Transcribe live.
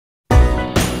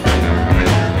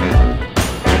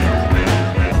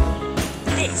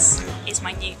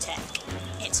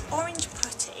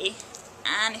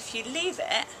and if you leave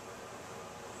it,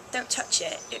 don't touch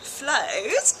it, it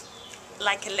flows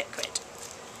like a liquid.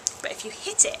 But if you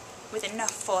hit it with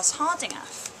enough force hard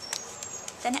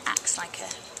enough, then it acts like a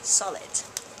solid.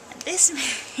 And this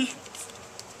means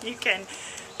you can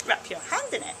wrap your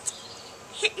hand in it,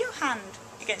 hit your hand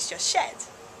against your shed,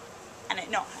 and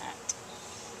it not hurt.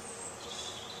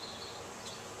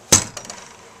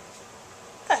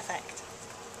 Perfect.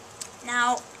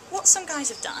 Now, what some guys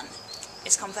have done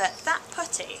is convert that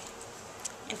putty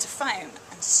into foam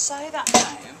and sew that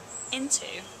foam into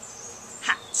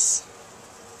hats.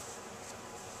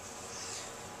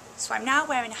 So I'm now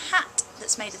wearing a hat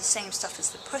that's made of the same stuff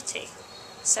as the putty.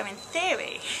 So in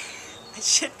theory, I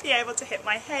should be able to hit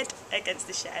my head against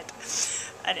the shed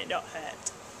and it not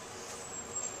hurt.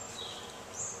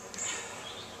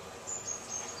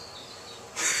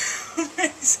 I'm really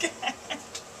scared.